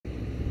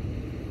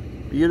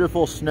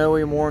Beautiful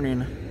snowy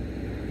morning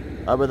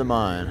up at the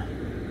mine.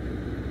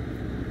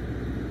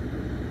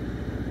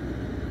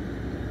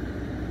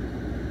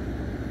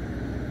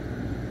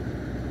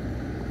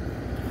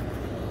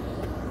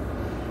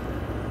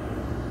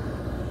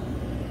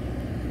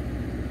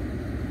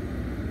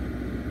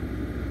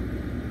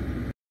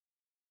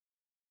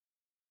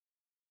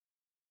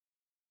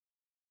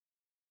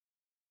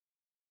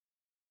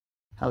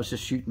 I was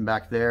just shooting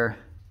back there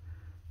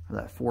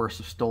where that forest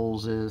of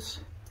stoles is,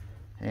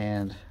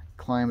 and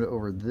climbed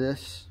over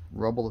this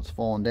rubble that's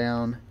fallen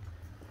down.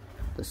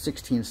 The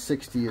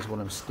 1660 is what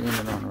I'm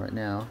standing on right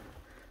now.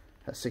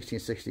 That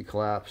 1660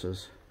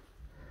 collapses.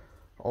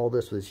 All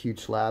this where these huge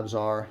slabs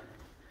are.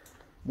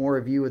 More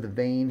a view of the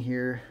vein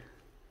here,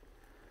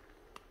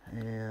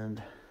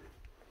 and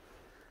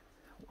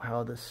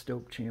how this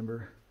stope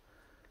chamber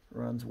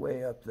runs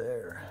way up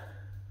there.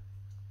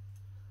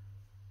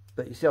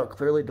 But you see how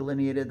clearly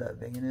delineated that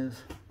vein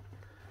is?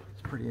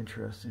 It's pretty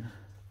interesting.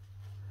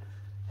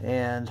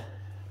 And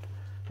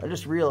I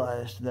just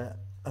realized that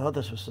I thought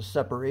this was a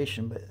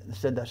separation, but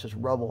instead that's just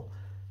rubble.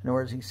 In other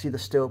words, you can see the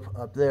stope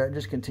up there, it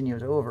just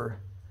continues over.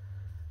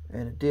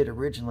 And it did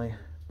originally,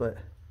 but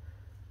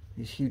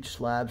these huge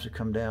slabs have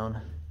come down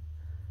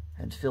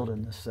and filled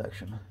in this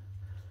section.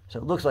 So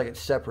it looks like it's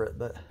separate,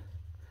 but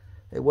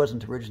it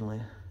wasn't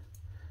originally.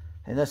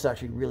 And that's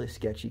actually really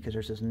sketchy because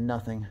there's just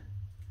nothing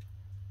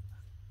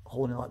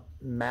holding all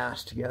that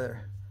mass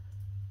together.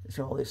 It's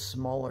got all these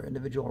smaller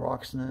individual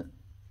rocks in it.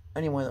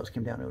 Any one of those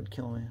came down, it would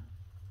kill me.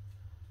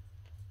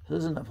 So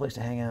this isn't a place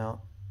to hang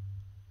out.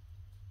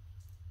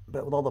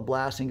 But with all the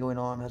blasting going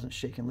on, it hasn't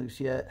shaken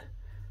loose yet.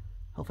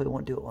 Hopefully it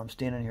won't do it while I'm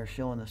standing here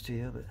showing this to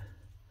you, but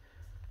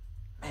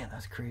man,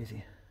 that's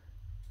crazy.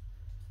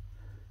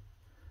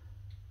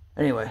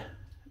 Anyway,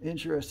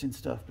 interesting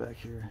stuff back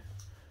here.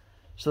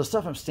 So the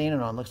stuff I'm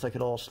standing on looks like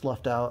it all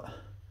sloughed out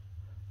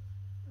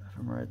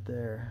from right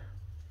there,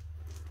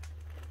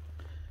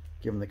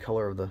 given the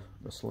color of the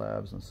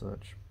slabs and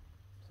such.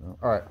 So,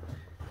 all right,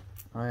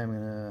 I am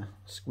gonna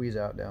squeeze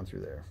out down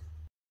through there.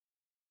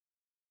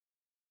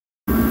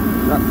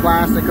 Got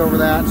plastic over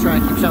that,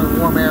 trying to keep some of the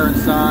warm air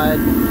inside.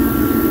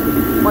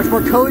 Much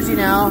more cozy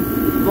now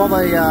with all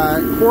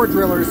the core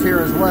drillers here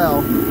as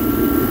well.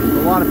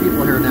 A lot of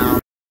people here now.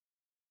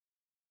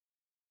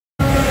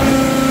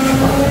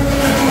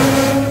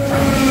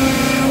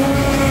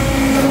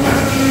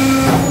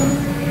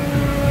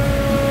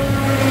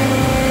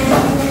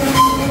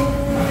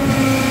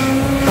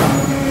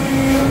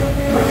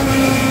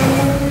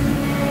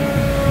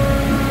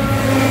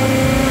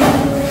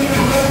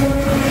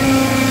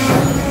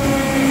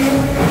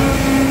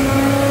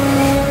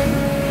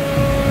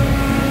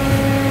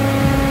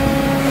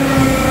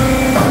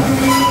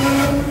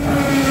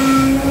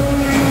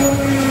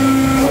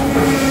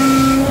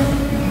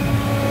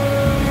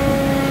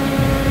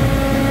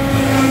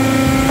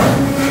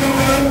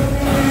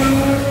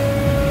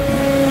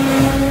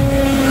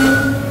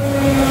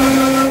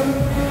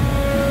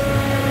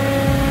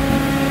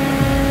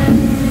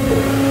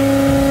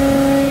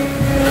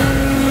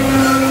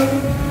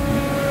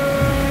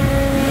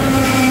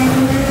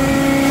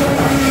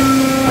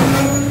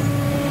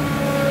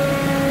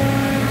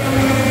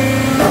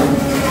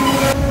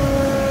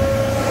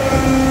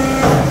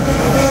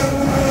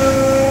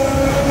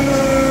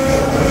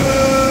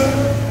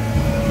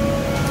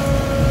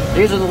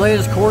 These are the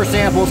latest core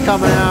samples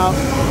coming out.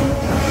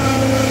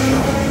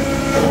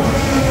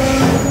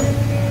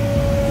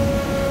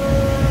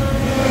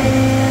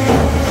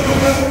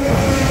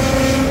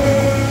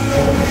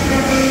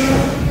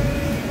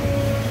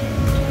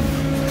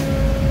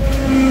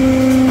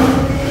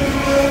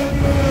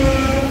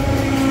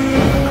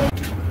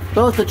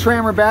 Both the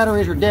trammer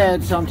batteries are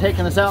dead, so I'm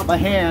taking this out by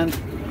hand,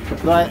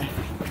 but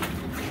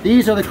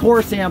these are the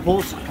core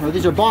samples, or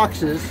these are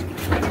boxes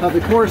of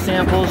the core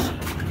samples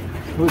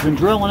we've been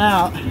drilling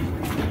out.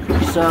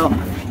 So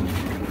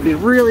it'd be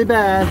really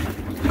bad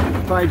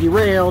if I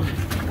derailed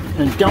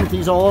and dumped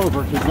these all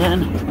over, because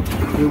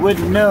then we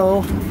wouldn't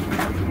know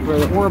where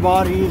the ore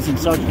bodies and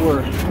such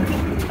were.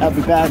 That'd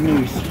be bad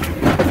news.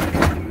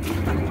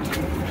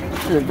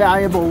 This is a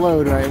valuable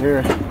load right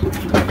here.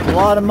 A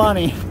lot of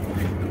money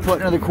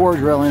put into the core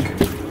drilling.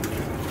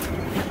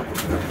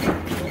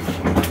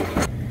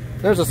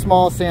 There's a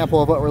small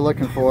sample of what we're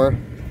looking for.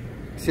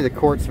 See the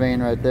quartz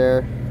vein right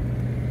there.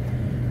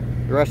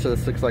 The rest of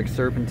this looks like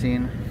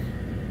serpentine.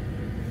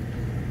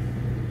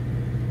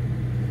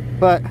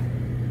 But, a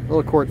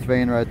little quartz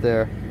vein right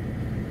there.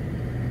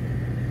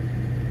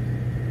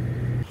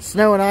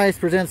 Snow and ice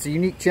presents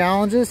unique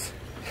challenges.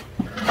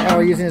 Now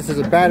we're using this as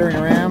a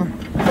battering ram.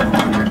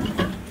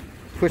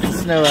 Push the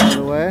snow out of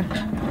the way.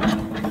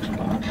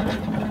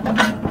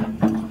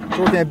 It's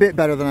working a bit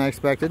better than I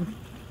expected.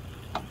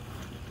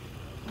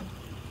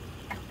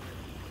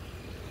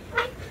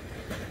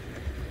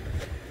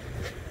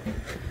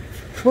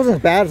 It wasn't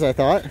as bad as I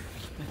thought.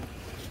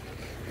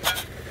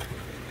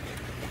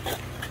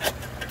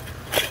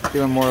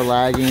 Doing more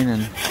lagging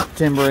and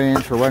timbering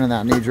for running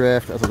that new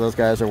drift. That's what those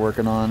guys are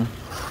working on.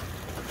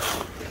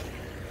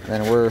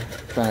 and we're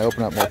trying to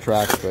open up more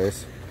track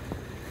space.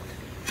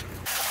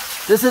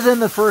 This is in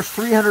the first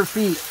 300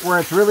 feet where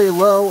it's really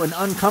low and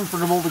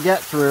uncomfortable to get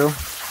through.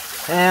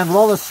 And with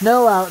all the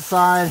snow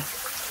outside,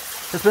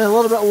 it's been a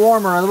little bit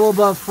warmer, a little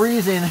above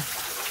freezing.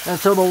 And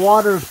so the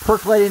water is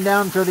percolating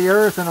down through the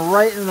earth and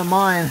right into the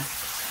mine.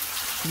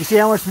 You can see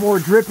how much more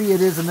drippy it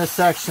is in this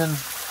section.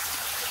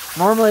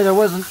 Normally there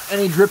wasn't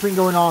any dripping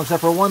going on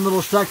except for one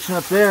little section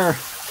up there.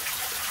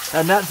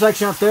 And that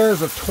section up there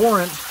is a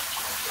torrent.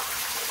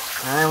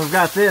 And we've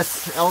got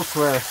this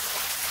elsewhere.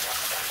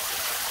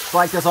 It's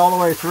like this all the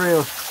way through.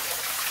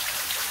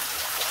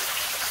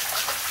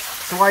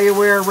 That's why you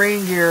wear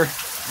rain gear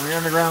when you're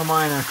an underground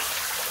miner.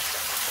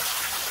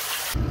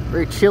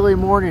 Very chilly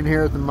morning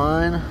here at the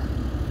mine.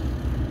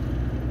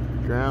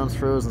 Ground's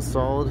frozen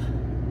solid.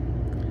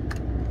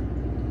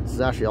 This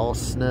is actually all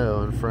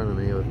snow in front of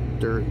me with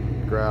dirt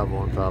and gravel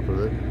on top of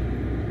it.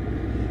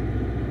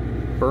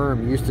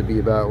 Berm used to be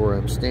about where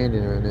I'm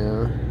standing right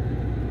now,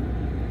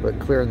 but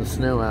clearing the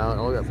snow out,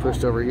 all got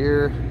pushed over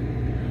here.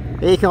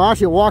 Hey, you can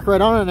actually walk right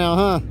on it now,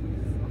 huh?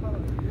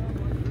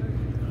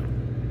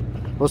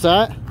 What's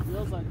that?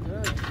 Feels like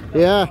dirt.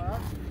 Yeah.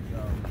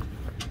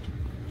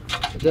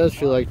 It does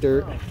feel like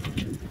dirt.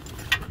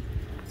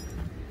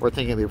 We're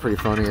thinking it'd be pretty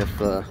funny if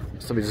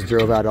somebody just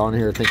drove out on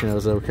here thinking it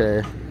was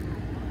okay.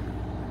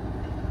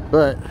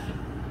 But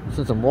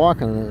since I'm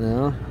walking on it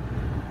now,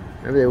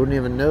 maybe they wouldn't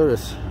even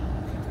notice.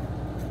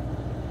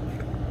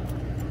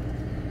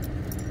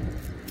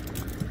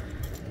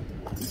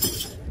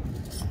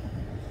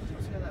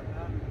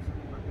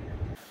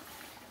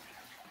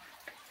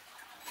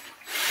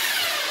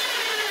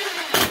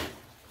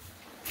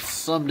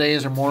 Some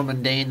days are more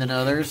mundane than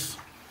others.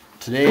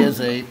 Today is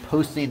a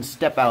posting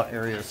step out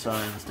area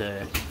signs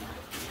day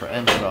for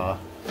MSAW.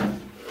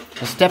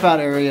 A step out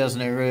area is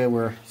an area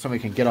where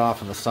somebody can get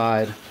off on the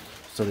side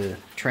so the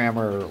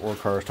trammer or ore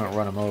cars don't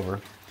run them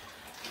over.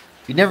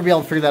 You'd never be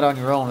able to figure that out on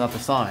your own without the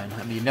sign.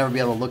 I mean, you'd never be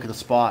able to look at the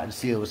spot and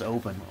see it was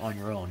open on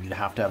your own. You'd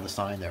have to have the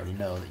sign there to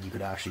know that you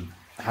could actually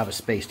have a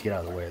space to get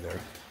out of the way there.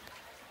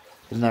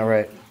 Isn't that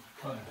right?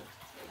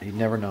 You'd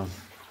never know.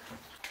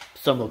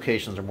 Some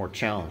locations are more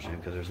challenging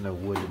because there's no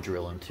wood to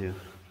drill into.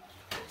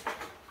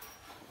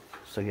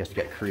 So you have to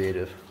get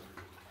creative.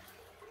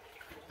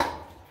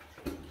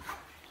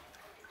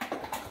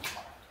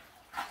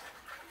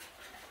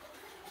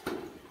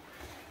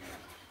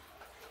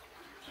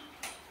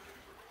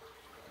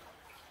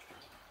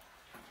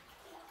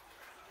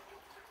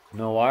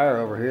 No wire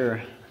over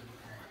here.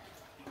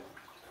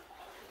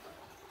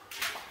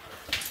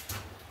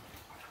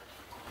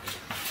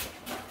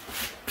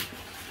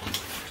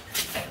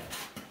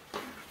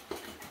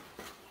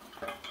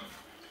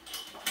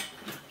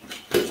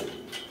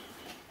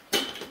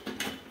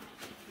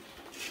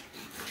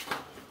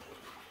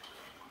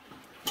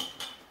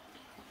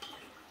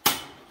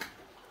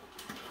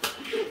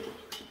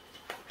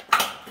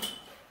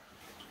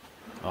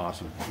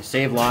 Awesome. You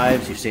save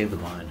lives, you save the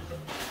mine.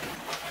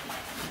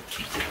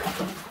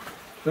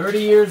 30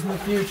 years in the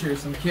future,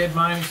 some kid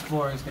mine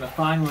explorer is going to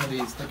find one of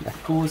these. Think it's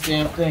the coolest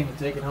damn thing and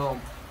take it home.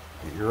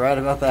 You're right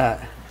about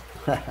that.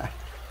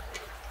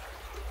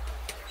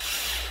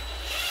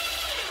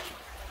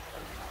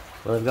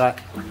 Well, we've got,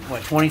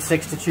 what,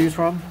 26 to choose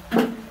from?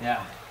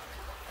 Yeah.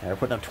 We're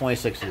putting up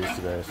 26 of these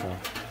today, so.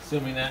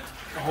 Assuming that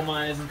the whole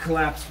mine isn't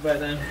collapsed by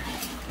then.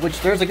 Which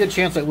there's a good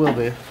chance it will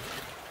be.